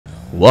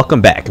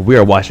Welcome back. We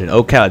are watching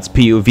oKhaliD's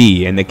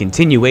POV and the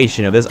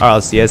continuation of this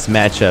RLCS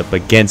matchup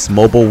against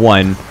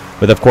Mobil1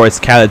 with, of course,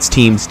 KhaliD's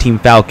teams, Team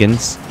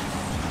Falcons,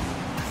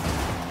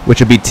 which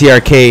would be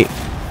TRK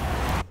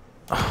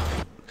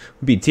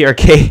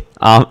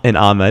and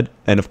Ahmad,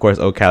 and of course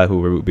oKhaliD,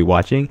 who we will be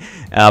watching.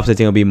 Opposite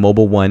team will be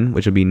Mobil1,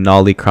 which will be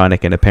Nolly,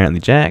 Chronic, and apparently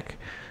Jack.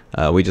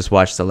 We just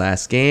watched the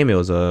last game. It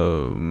was a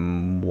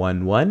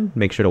 1-1.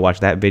 Make sure to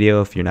watch that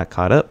video if you're not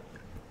caught up.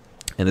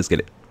 And let's get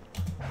it.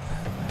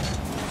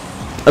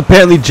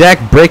 Apparently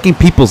Jack breaking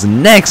people's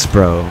necks,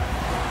 bro.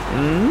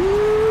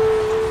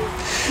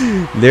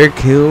 They're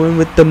killing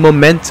with the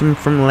momentum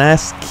from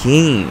last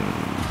game.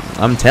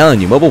 I'm telling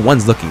you,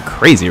 Mobil1's looking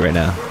crazy right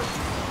now.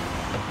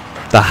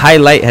 The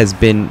highlight has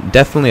been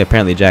definitely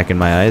apparently Jack in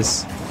my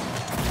eyes.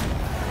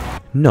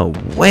 No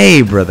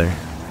way, brother.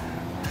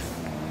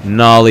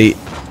 Nolly.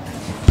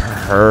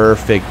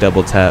 Perfect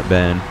double tap,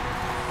 Ben.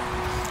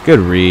 Good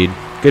read.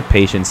 Good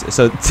patience.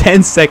 So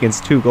 10 seconds,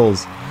 2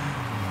 goals.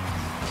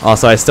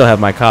 Also, I still have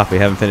my coffee.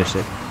 Haven't finished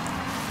it.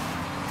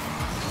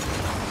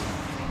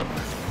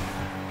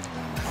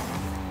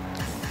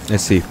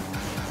 Let's see.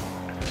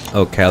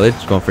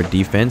 oKhaliD going for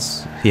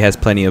defense. He has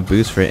plenty of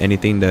boost for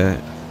anything to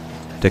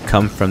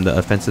come from the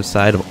offensive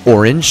side of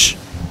orange.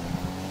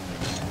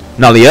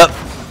 Nolly up.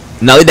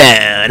 Nolly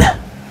down.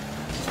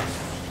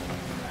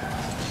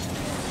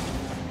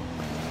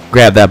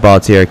 Grab that ball,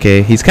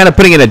 TRK. He's kind of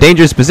putting in a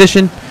dangerous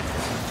position.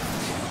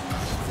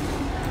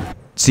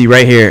 See,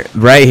 right here,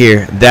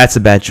 that's a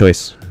bad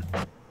choice.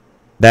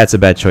 That's a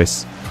bad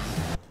choice.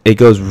 It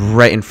goes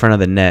right in front of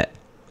the net.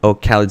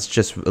 oKhaliD's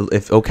just,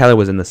 if oKhaliD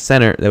was in the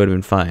center, that would have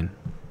been fine.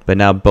 But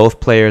now both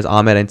players,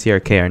 Ahmad and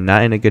TRK, are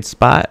not in a good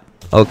spot.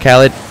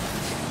 oKhaliD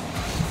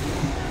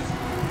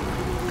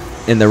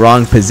in the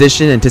wrong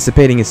position,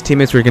 anticipating his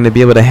teammates were going to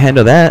be able to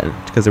handle that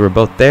because they were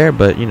both there.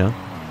 But you know,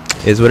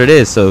 is what it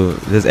is. So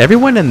there's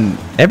everyone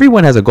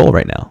has a goal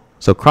right now.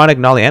 So Chronic,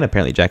 Nolly, and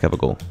apparently Jack have a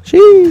goal.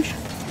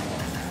 Sheesh.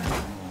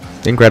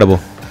 Incredible.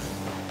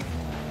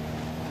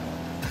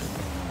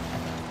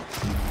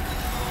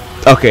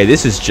 Okay,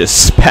 this is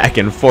just back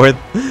and forth.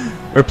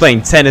 We're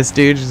playing tennis,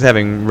 dude. Just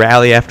having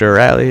rally after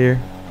rally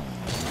here.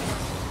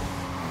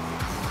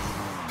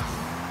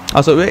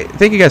 Also,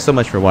 thank you guys so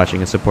much for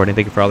watching and supporting.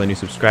 Thank you for all the new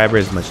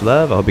subscribers. Much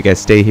love. I hope you guys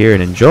stay here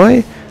and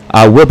enjoy.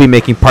 I will be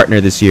making partner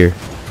this year.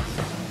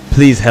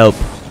 Please help.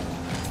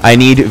 I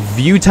need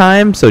view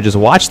time, so just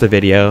watch the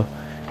video.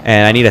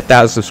 And I need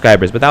 1,000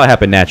 subscribers, but that will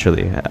happen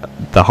naturally.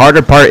 The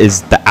harder part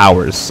is the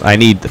hours. I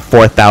need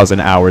 4,000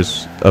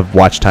 hours of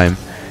watch time.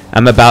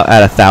 I'm about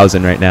at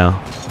 1,000 right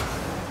now.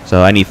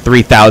 So I need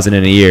 3,000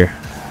 in a year.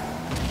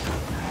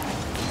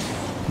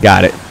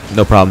 Got it.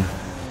 No problem.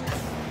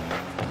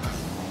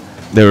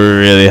 They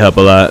really help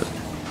a lot.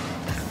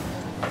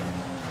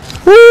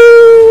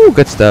 Woo!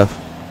 Good stuff.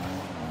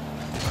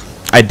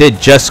 I did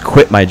just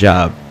quit my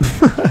job.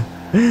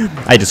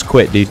 I just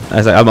quit, dude. I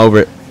was like, I'm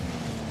over it.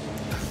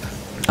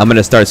 I'm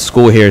gonna start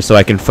school here so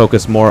I can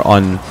focus more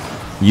on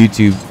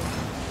YouTube.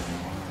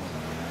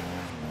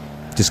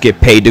 Just get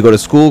paid to go to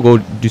school, go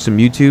do some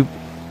YouTube.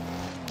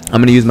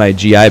 I'm gonna use my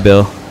GI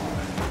Bill.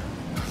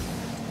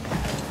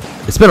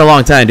 It's been a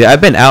long time, dude. I've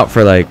been out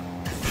for like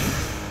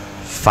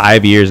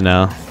 5 years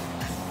now.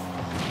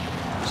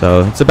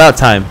 So it's about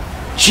time.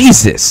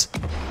 Jesus!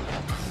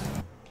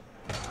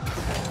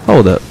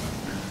 Hold up.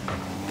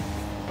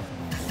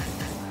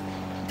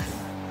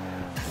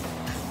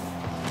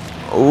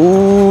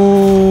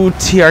 Ooh,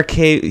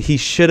 TRK, he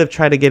should have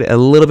tried to get it a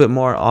little bit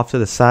more off to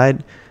the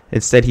side.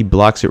 Instead, he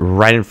blocks it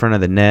right in front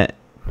of the net.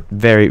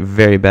 Very,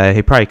 very bad.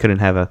 He probably couldn't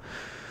have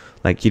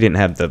he didn't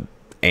have the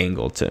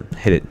angle to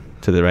hit it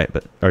to the right,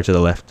 or to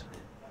the left.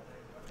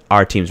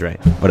 Our team's right,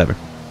 whatever.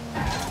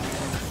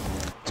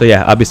 So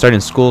yeah, I'll be starting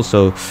school,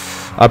 so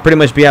I'll pretty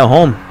much be at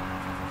home.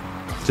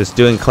 Just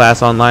doing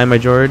class online the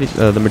majority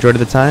of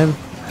the time.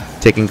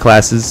 Taking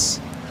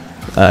classes.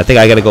 I think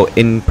I gotta go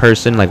in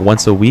person like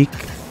once a week.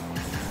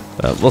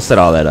 We'll set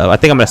all that up. I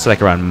think I'm gonna start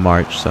like around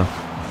March, so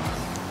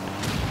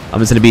I'm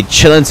just gonna be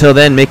chilling till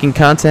then, making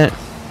content,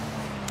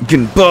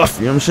 getting buff.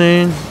 You know what I'm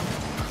saying?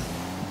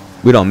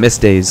 We don't miss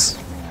days.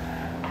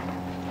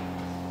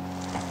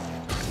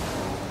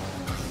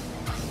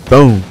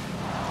 Boom.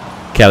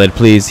 Khalid,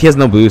 please. He has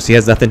no boost. He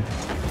has nothing.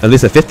 At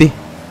least a 50.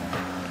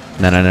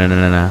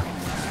 No.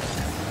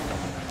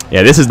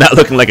 Yeah, this is not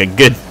looking like a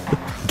good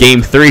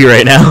game 3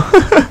 right now.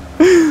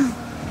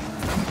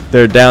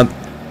 They're down.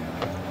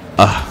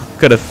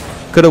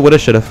 Coulda, woulda,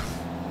 shoulda.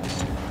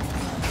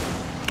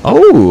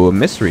 Oh,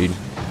 misread.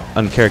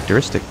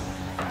 Uncharacteristic.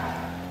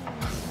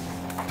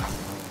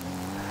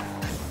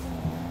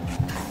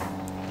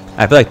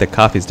 I feel like the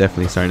coffee's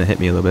definitely starting to hit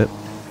me a little bit.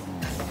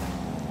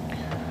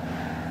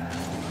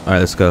 Alright,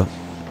 let's go.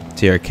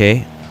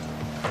 TRK.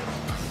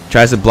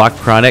 Tries to block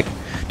Chronic.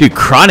 Dude,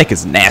 Chronic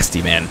is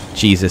nasty, man.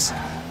 Jesus.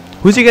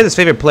 Who's your guys'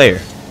 favorite player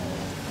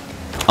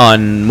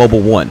on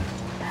Mobil1?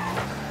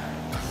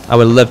 I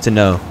would love to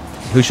know.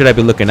 Who should I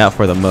be looking out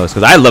for the most?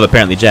 Because I love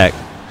apparently Jack.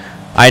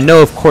 I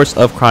know, of course,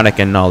 of Chronic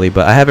and Nolly,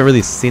 but I haven't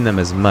really seen them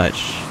as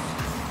much.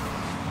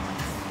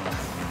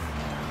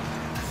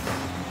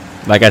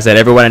 Like I said,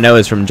 everyone I know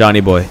is from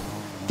Johnny Boy.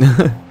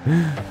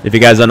 If you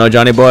guys don't know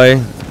Johnny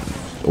Boy,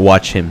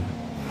 watch him.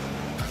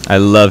 I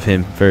love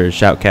him for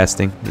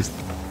shoutcasting. He's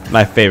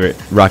my favorite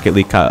Rocket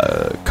League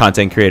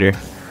content creator.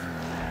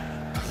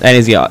 And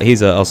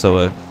he's also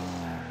a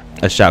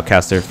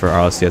shoutcaster for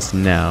RLCS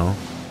now.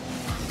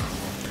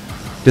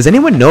 Does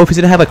anyone know if he's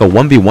gonna have like a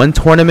 1v1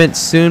 tournament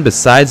soon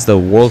besides the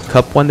World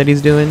Cup one that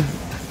he's doing?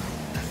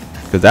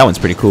 Because that one's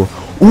pretty cool.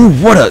 Ooh,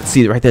 what a...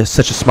 See, right there,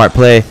 such a smart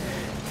play.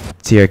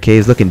 TRK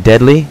is looking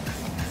deadly.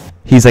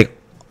 He's like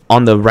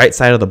on the right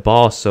side of the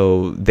ball,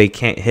 so they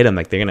can't hit him.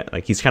 Like they're gonna...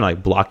 Like he's kind of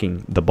like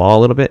blocking the ball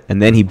a little bit.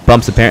 And then he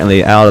bumps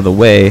apparently out of the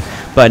way.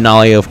 But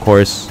Nolly, of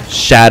course,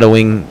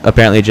 shadowing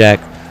apparently Jack.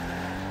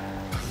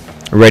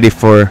 Ready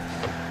for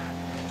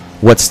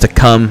what's to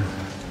come.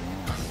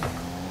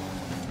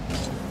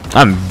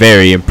 I'm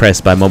very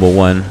impressed by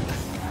Mobil1.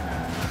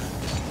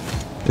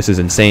 This is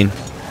insane.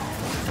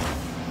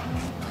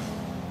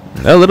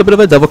 A little bit of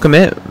a double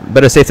commit.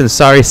 Better safe than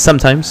sorry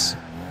sometimes.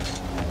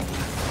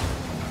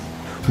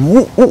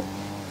 Whoa, whoa.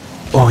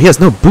 Oh, he has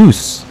no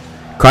boost.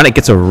 Chronic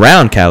gets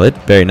around oKhaliD.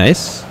 Very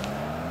nice.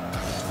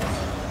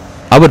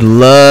 I would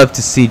love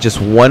to see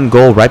just one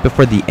goal right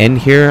before the end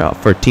here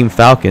for Team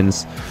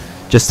Falcons.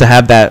 Just to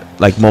have that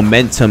like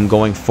momentum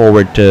going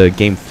forward to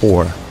game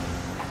 4.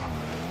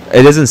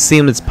 It doesn't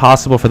seem it's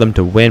possible for them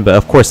to win, but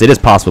of course it is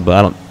possible, but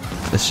I don't...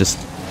 It's just...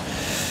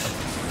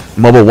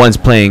 Mobil1's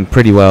playing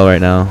pretty well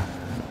right now.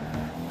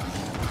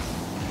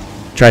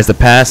 Tries to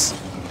pass.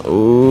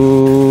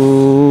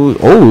 Ooh.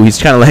 Oh,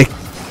 he's kind of like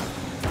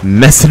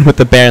messing with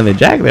the bear and the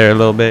jack there a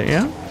little bit, you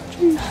know?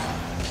 Jeez.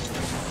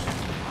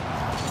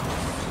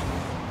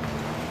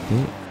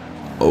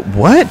 Oh,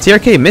 what?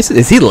 TRK misses?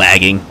 Is he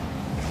lagging?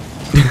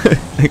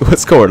 Like,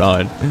 what's going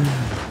on?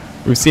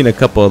 We've seen a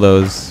couple of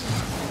those.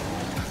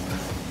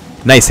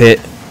 Nice hit.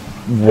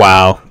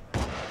 Wow.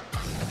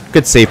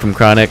 Good save from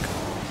Chronic.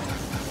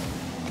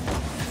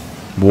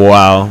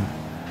 Wow.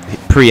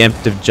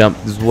 Preemptive jump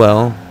as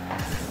well.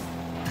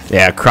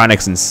 Yeah,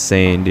 Chronic's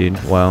insane,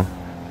 dude. Wow.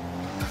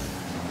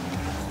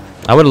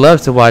 I would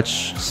love to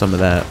watch some of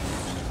that.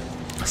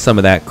 Some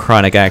of that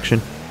Chronic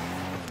action.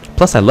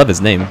 Plus, I love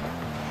his name.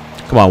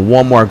 Come on,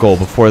 one more goal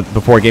before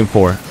game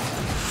 4.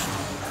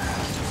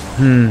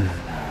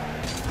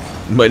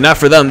 But not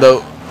for them,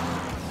 though.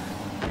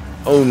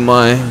 Oh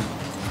my.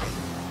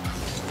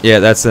 Yeah,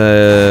 that's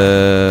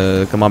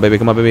a... Come on, baby.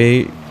 Come on,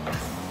 baby.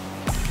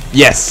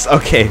 Yes.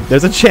 Okay.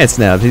 There's a chance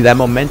now. That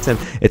momentum.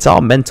 It's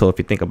all mental if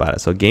you think about it.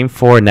 So game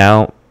 4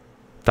 now.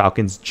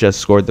 Falcons just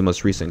scored the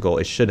most recent goal.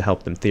 It should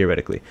help them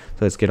theoretically.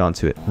 So let's get on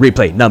to it.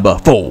 Replay number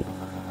 4.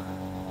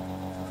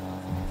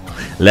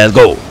 Let's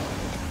go.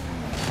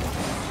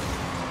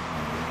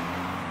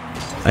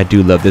 I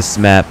do love this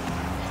map.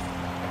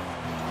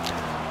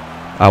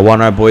 I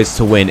want our boys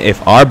to win.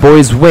 If our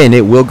boys win,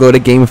 it will go to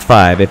game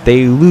 5. If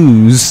they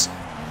lose,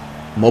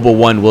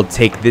 Mobil1 will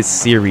take this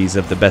series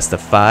of the best of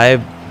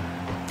 5.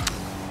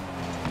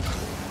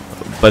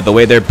 But the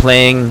way they're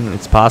playing,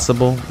 it's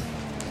possible.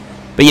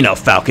 But you know,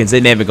 Falcons, they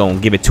never gonna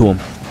give it to them.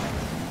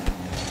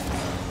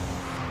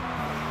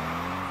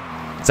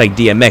 It's like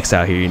DMX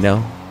out here, you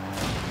know.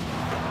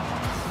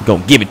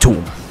 Gonna give it to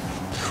him.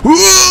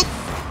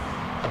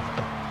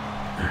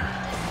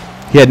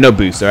 He had no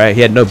boost, alright?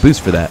 He had no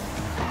boost for that.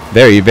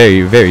 Very,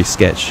 very, very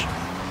sketch.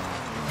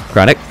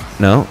 Chronic.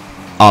 No.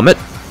 Ahmad.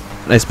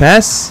 Nice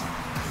pass.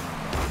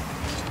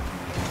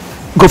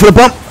 Go for the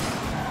bump.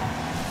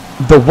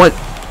 The one.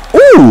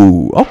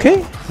 Ooh.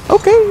 Okay.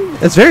 Okay.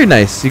 That's very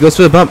nice. He goes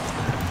for the bump.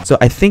 So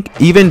I think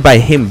even by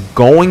him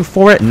going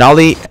for it,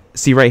 Nolly.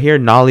 See right here,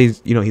 Nolly's,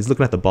 you know, he's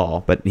looking at the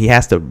ball, but he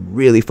has to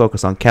really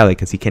focus on oKhaliD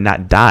because he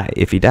cannot die.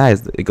 If he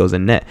dies, it goes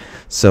in net.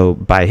 So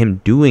by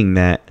him doing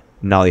that,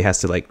 Nolly has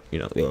to, like, you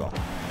know,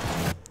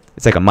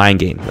 it's like a mind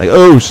game. Like,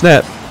 oh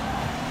snap.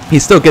 He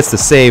still gets the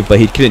save, but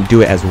he couldn't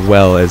do it as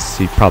well as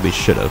he probably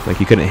should have. Like,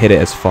 he couldn't hit it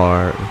as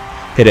far,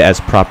 hit it as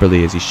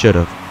properly as he should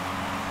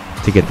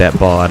have to get that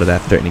ball out of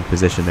that threatening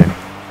position there.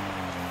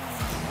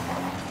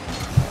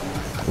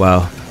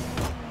 Wow.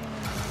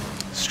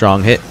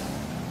 Strong hit.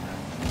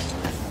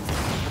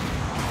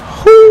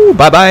 Whoo!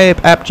 Bye bye,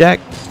 App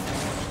Jack.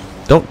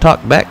 Don't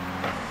talk back.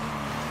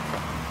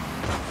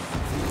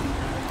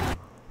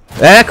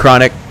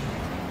 Chronic.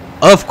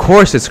 Of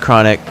course it's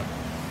Chronic.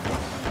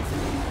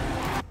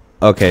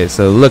 Okay,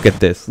 so look at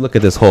this. Look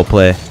at this whole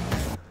play.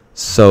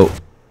 So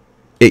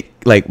it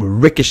like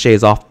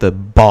ricochets off the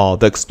ball.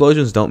 The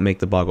explosions don't make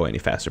the ball go any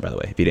faster, by the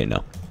way, if you didn't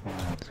know.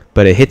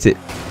 But it hits it,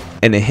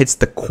 and it hits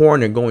the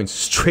corner going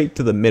straight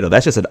to the middle.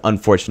 That's just an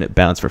unfortunate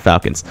bounce for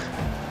Falcons.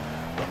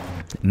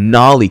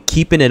 Nolly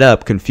keeping it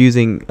up,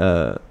 confusing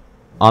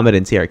Ahmad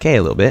and TRK a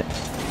little bit.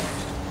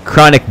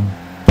 Chronic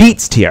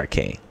beats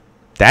TRK.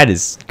 That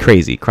is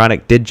crazy.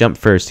 Chronic did jump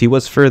first. He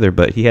was further,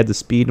 but he had the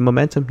speed and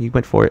momentum. He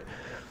went for it.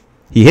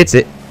 He hits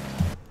it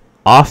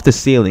off the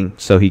ceiling,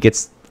 so he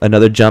gets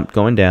another jump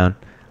going down.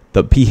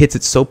 But he hits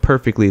it so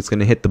perfectly, it's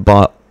going to hit the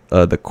ball,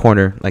 the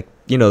corner, like,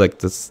 you know, like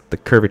this, the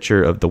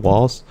curvature of the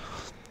walls.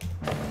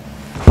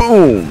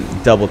 Boom!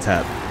 Double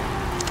tap.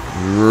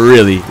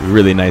 Really,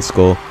 really nice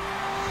goal.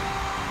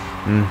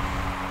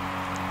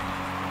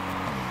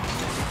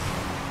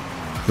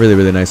 Really,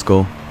 really nice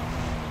goal.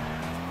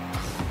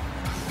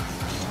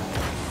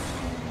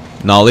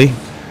 Nolly.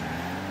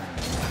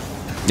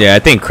 Yeah, I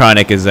think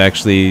Chronic is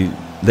actually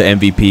the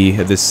MVP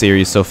of this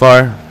series so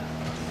far.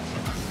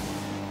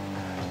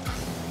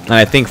 And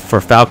I think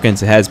for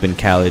Falcons, it has been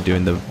oKhaliD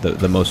doing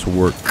the most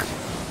work.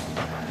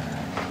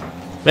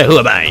 But who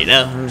am I, you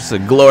know? I'm just a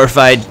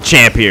glorified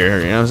champ here,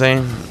 you know what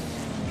I'm saying?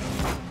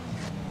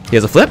 He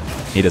has a flip?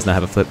 He does not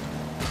have a flip.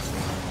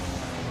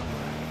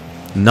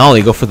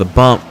 Nolly, go for the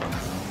bump.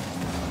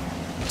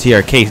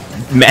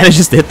 TRK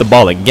manages to hit the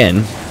ball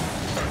again.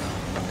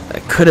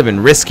 That could have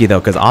been risky,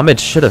 though, because Ahmad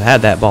should have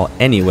had that ball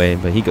anyway,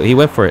 but he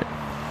went for it.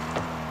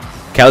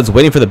 oKhaliD's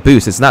waiting for the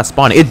boost. It's not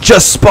spawning. It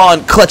just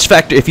spawned. Clutch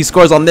factor. If he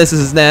scores on this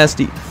is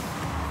nasty.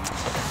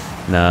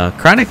 No,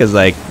 Chronic is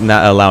like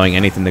not allowing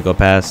anything to go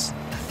past.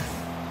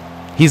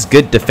 He's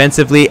good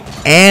defensively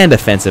and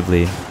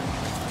offensively.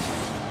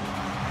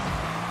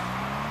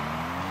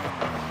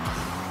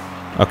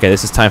 Okay,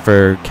 this is time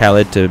for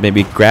oKhaliD to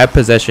maybe grab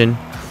possession,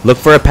 look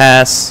for a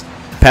pass,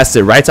 pass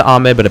it right to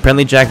Ahmad, but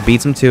apparently Jack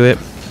beats him to it.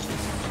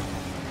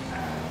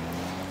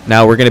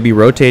 Now we're going to be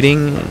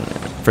rotating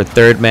for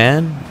third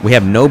man. We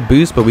have no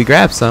boost, but we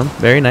grab some.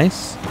 Very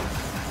nice.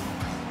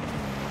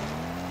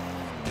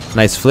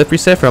 Nice flip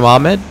reset from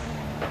Ahmad.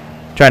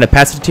 Trying to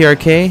pass it to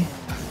TRK.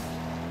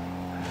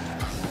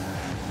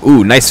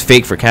 Ooh, nice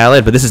fake for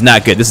oKhaliD, but this is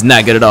not good. This is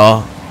not good at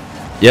all.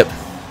 Yep.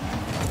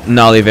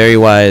 Nolly, very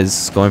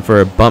wise. Going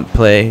for a bump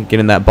play.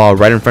 Getting that ball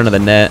right in front of the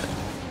net.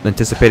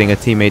 Anticipating a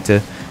teammate to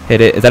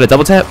hit it. Is that a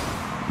double tap?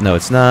 No,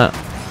 it's not.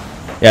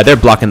 Yeah, they're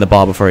blocking the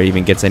ball before it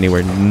even gets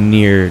anywhere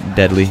near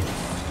deadly.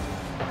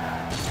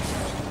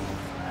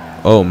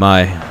 Oh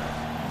my.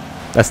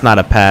 That's not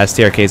a pass.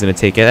 TRK is going to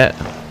take it.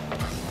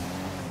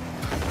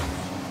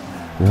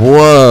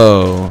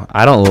 Whoa.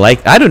 I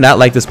do not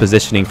like this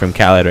positioning from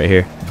oKhaliD right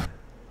here.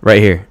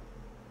 Right here.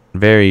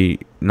 Very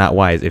not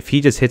wise. If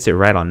he just hits it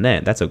right on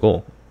net, that's a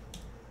goal.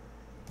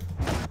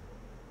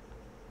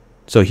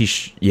 So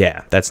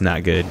yeah, that's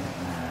not good.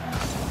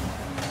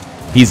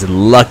 He's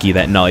lucky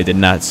that Nolly did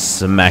not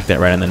smack that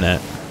right on the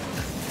net.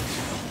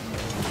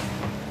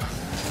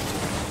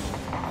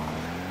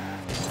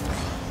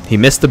 He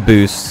missed the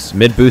boost.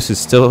 Mid boost is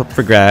still up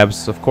for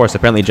grabs. Of course,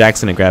 apparently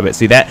Jack's gonna grab it.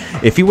 See that?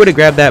 If he would have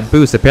grabbed that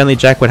boost, apparently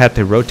Jack would have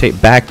to rotate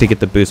back to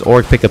get the boost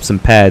or pick up some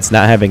pads,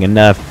 not having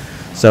enough.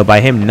 So by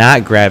him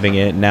not grabbing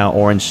it, now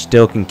Orange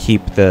still can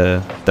keep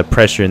the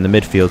pressure in the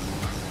midfield.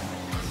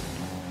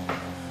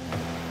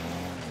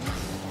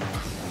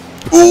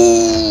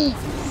 Ooh!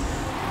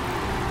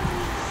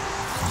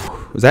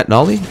 Was that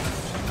Nolly?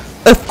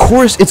 Of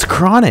course, it's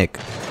Chronic.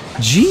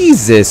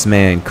 Jesus,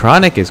 man.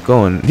 Chronic is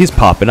going. He's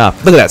popping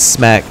off. Look at that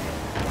smack.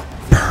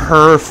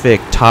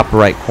 Perfect top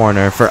right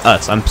corner for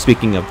us. I'm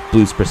speaking of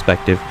Blue's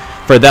perspective.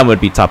 For them, would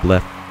be top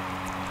left.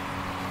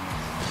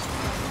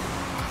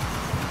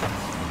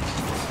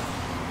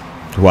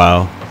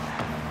 Wow.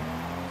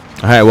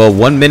 All right, well,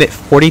 1 minute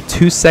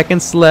 42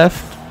 seconds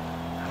left.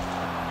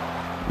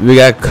 We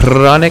got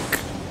Chronic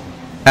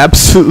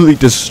absolutely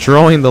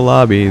destroying the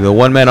lobby, the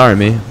one-man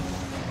army.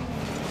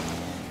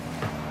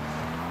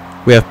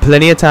 We have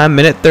plenty of time,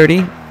 minute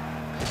 30.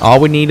 All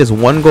we need is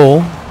one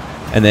goal,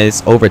 and then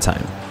it's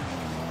overtime.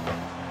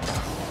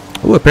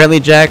 Ooh, apparently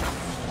Jack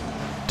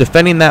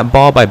defending that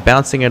ball by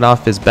bouncing it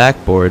off his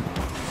backboard.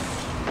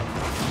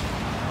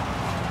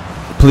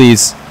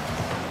 Please.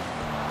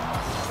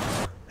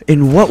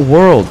 In what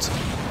world?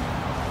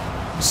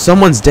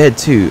 Someone's dead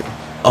too.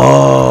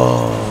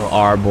 Oh,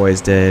 our boy's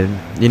dead.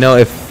 You know,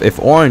 if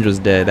Orange was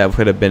dead, that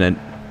would have been a...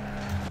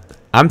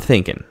 I'm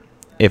thinking,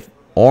 if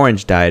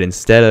Orange died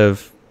instead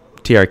of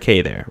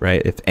TRK there,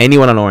 right? If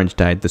anyone on Orange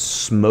died, the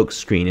smoke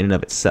screen in and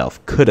of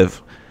itself could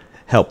have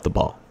helped the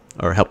ball,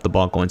 or helped the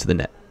ball go into the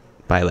net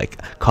by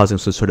like causing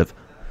some sort of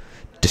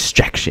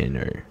distraction,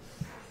 or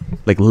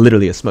like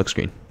literally a smoke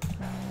screen.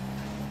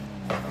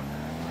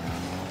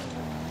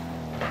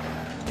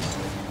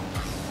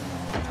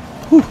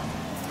 Whew.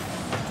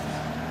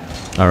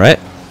 All right,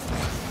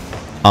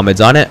 Ahmad's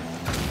on it.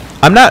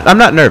 I'm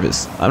not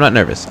nervous. I'm not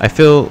nervous. I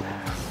feel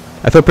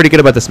pretty good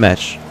about this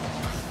match.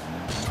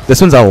 This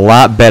one's a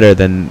lot better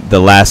than the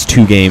last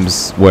two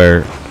games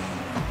where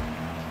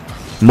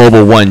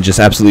Mobil1 just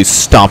absolutely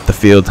stomped the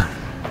field.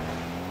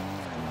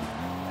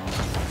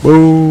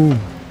 Woo!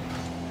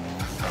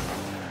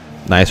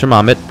 Nice from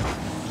Ahmad.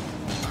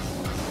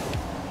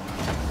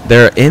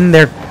 They're in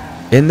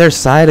their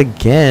side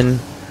again.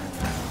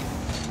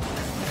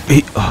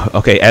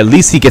 Okay, at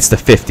least he gets to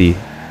 50.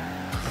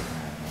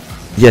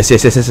 Yes.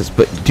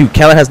 But dude,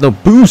 oKhaliD has no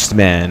boost,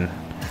 man.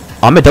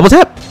 Ahmad double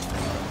tap.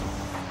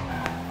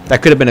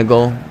 That could have been a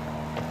goal.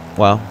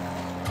 Wow.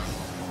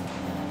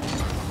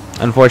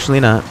 Unfortunately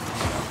not.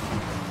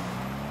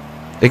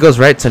 It goes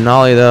right to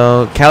Nolly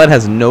though. oKhaliD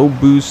has no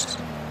boost.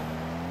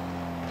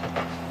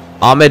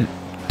 Ahmad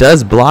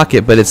does block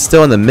it, but it's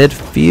still in the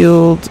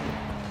midfield.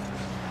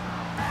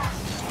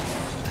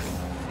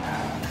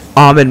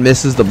 Ahmad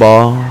misses the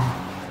ball.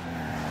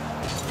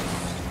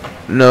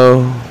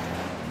 No.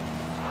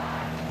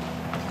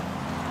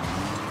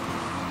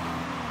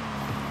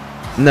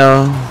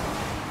 No.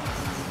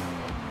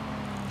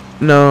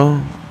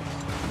 No.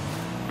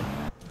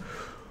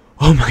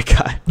 Oh my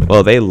god.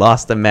 Well, they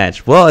lost the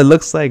match. Well, it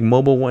looks like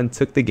Mobil1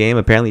 took the game.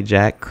 Apparently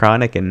Jack,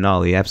 Chronic, and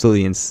Nolly.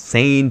 Absolutely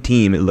insane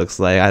team, it looks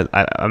like.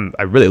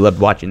 I really loved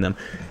watching them.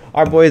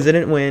 Our boys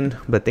didn't win,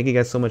 but thank you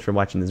guys so much for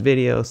watching this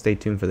video. Stay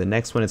tuned for the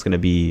next one. It's going to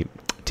be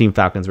Team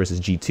Falcons versus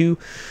G2.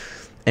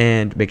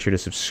 And make sure to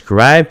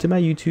subscribe to my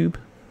YouTube.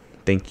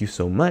 Thank you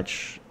so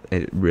much.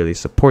 It really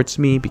supports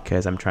me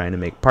because I'm trying to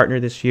make partner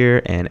this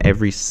year, and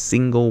every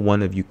single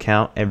one of you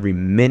count. Every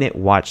minute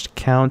watched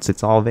counts.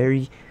 It's all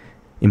very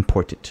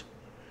important.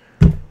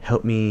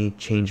 Help me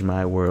change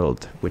my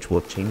world, which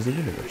will change the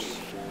universe,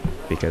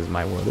 because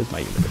my world is my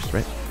universe,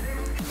 right?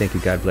 Thank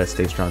you. God bless.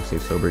 Stay strong, stay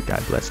sober.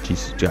 God bless.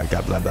 Jesus. God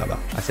blah blah blah.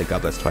 I said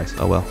God bless twice.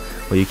 Oh well.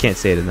 Well, you can't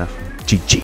say it enough. GG.